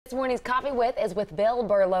This morning's Coffee With is with Bill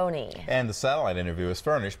Berloni. And the satellite interview is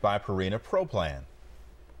furnished by Purina Pro Plan.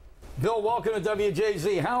 Bill, welcome to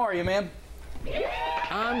WJZ. How are you, man?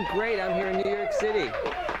 I'm great. I'm here in New York City.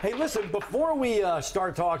 Hey, listen, before we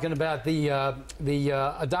start talking about the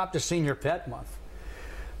Adopt a Senior Pet Month,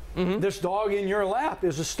 this dog in your lap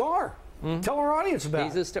is a star. Tell our audience about it.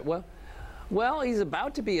 He's a star. Well, he's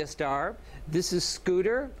about to be a star. This is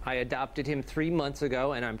Scooter. I adopted him 3 months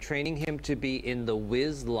ago, and I'm training him to be in The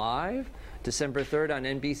Wiz Live, December 3rd on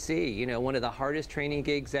NBC. You know, one of the hardest training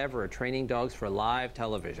gigs ever, training dogs for live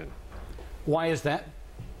television. Why is that?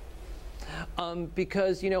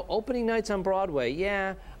 Because, you know, opening nights on Broadway,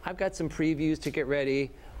 yeah, I've got some previews to get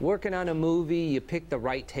ready. Working on a movie, you pick the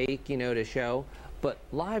right take, you know, to show. But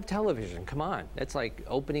live television, come on. That's like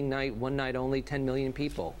opening night, one night only, 10 million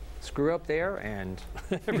people. Screw up there and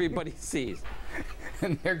everybody sees.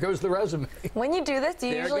 And there goes the resume. When you do this, do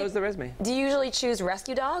you usually choose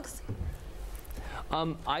rescue dogs?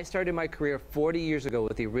 I started my career 40 years ago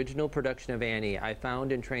with the original production of Annie. I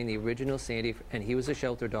found and trained the original Sandy, and he was a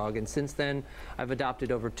shelter dog. And since then, I've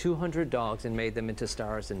adopted over 200 dogs and made them into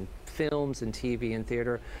stars in films and TV and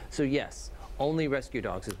theater. So yes, only rescue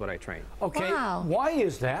dogs is what I train. Okay, wow. Why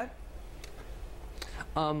is that?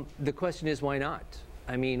 The question is, why not?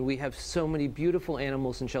 I mean, we have so many beautiful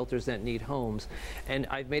animals in shelters that need homes, and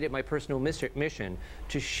I've made it my personal mission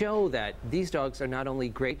to show that these dogs are not only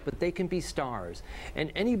great, but they can be stars.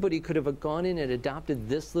 And anybody could have gone in and adopted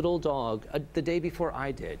this little dog the day before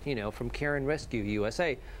I did, you know, from Care and Rescue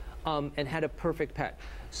USA, and had a perfect pet.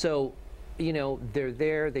 So, you know, they're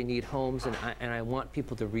there, they need homes, and I want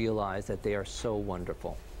people to realize that they are so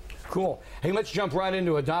wonderful. Cool. Hey, let's jump right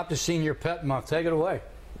into Adopt a Senior Pet Month. Take it away.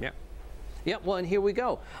 Yeah. Yeah, well, and here we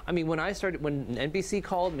go. I mean, when NBC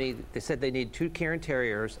called me, they said they need 2 Cairn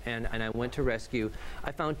Terriers, and I went to rescue.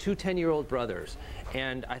 I found 2 10-year-old brothers,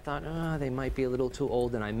 and I thought, oh, they might be a little too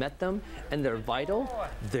old, and I met them, and they're vital,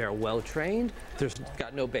 they're well-trained, there's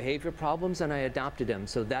got no behavior problems, and I adopted them.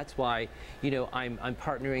 So that's why, you know, I'm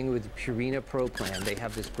partnering with Purina Pro Plan. They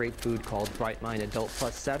have this great food called Bright Mind Adult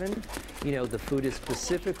Plus 7. You know, the food is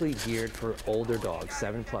specifically geared for older dogs,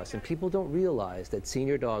 7+, and people don't realize that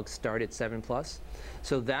senior dogs start at 7+.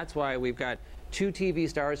 So that's why we've got 2 TV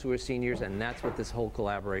stars who are seniors, and that's what this whole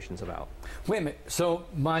collaboration's about. Wait a minute. So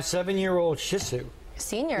my 7-year-old Shih Tzu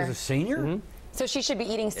Senior. is a senior? So she should be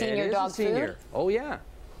eating senior dog food? Oh, yeah.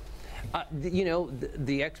 You know,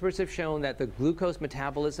 the experts have shown that the glucose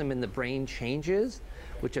metabolism in the brain changes,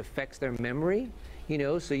 which affects their memory, you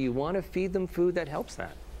know, so you want to feed them food that helps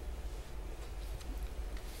that.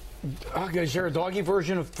 Okay, is there a doggy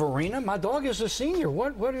version of Farina? My dog is a senior.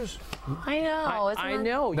 What is? I know. I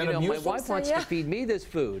know. You know, my wife wants yeah. to feed me this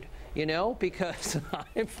food, you know, because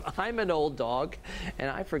I'm an old dog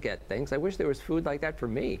and I forget things. I wish there was food like that for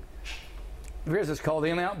me. Here's it's called the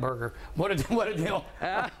In-N-Out Burger. What a deal.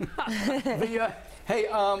 Hey,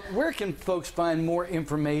 where can folks find more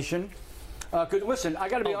information? Because listen, I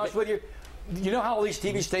got to be honest with you. You know how all these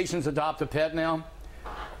TV stations adopt a pet now?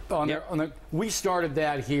 We started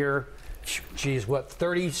that here, geez, what,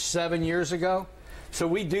 37 years ago? So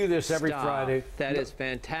we do this every Friday. That is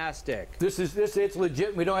fantastic. It's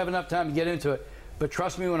legit. We don't have enough time to get into it, but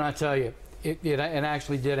trust me when I tell you, it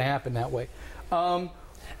actually did happen that way.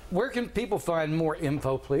 Where can people find more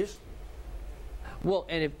info, please? Well,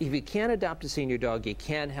 and if you can't adopt a senior dog, you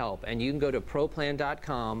can help, and you can go to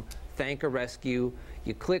proplan.com, thank a rescue.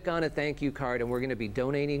 You click on a thank you card, and we're going to be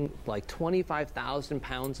donating like 25,000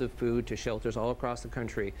 pounds of food to shelters all across the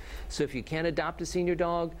country. So if you can't adopt a senior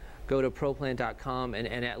dog, go to proplan.com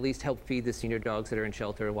and at least help feed the senior dogs that are in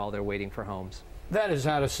shelter while they're waiting for homes. That is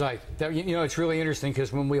out of sight. You know, it's really interesting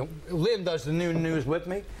because when Lynn does the noon news with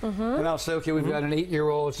me, and I'll say, okay, we've got an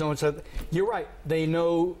 8-year-old, so and so. You're right. They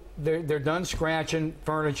know they're done scratching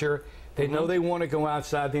furniture. They know they want to go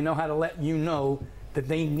outside. They know how to let you know that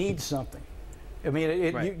they need something. I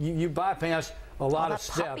mean, right. you bypass a lot of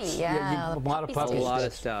steps. Yeah, a lot of puppy A lot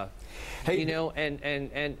steps. of stuff. Hey, you know,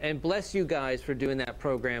 and bless you guys for doing that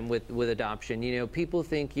program with adoption. You know, people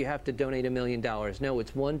think you have to donate $1 million. No,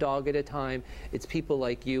 it's one dog at a time. It's people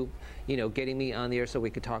like you, you know, getting me on the air so we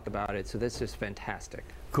could talk about it. So this is fantastic.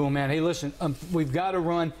 Cool, man. Hey, listen, we've got to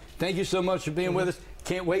run. Thank you so much for being with us.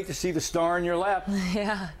 Can't wait to see the star in your lap.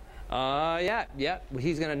 Yeah. Yeah.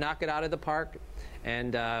 He's going to knock it out of the park.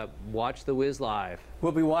 And watch The Wiz Live.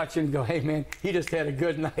 We'll be watching and go, hey, man, he just had a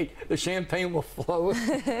good night. The champagne will flow.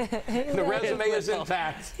 The resume is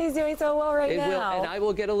intact. He's doing so well right now. Will, and I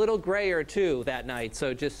will get a little grayer, too, that night,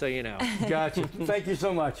 so just so you know. Gotcha. Thank you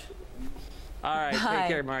so much. All right. Bye. Take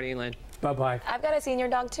care, Marty and Lynn. Bye-bye. I've got a senior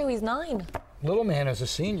dog, too. He's 9. Little man is a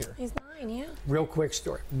senior. He's 9. Yeah. Real quick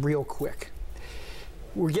story. Real quick.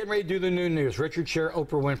 We're getting ready to do the new news. Richard Scher,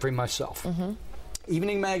 Oprah Winfrey, myself.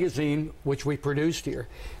 Evening Magazine, which we produced here,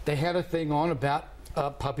 they had a thing on about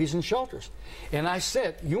puppies in shelters. And I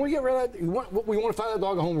said, you want to get rid of that? We want to find that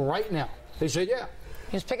dog at home right now. They said, yeah.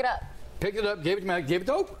 Just pick it up. Picked it up, gave it to me, gave it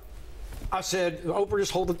to Oprah. I said, Oprah,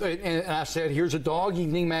 just hold it. And I said, here's a dog,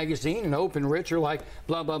 Evening Magazine. And Oprah and Rich are like,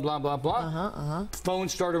 blah, blah, blah, blah, blah. Phone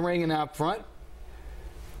started ringing out front.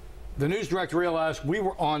 The news director realized we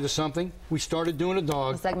were on to something. We started doing a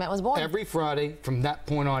dog. The segment was born. Every Friday from that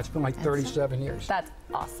point on. It's been like 37 years. That's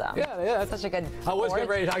awesome. Yeah. That's such a good I was getting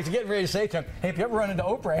ready to say to him, hey, if you ever run into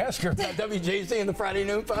Oprah, ask her about WJC and the Friday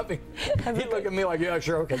Noon Puppy. He'd look at me like, yeah,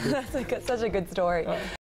 sure, okay. That's such a good story.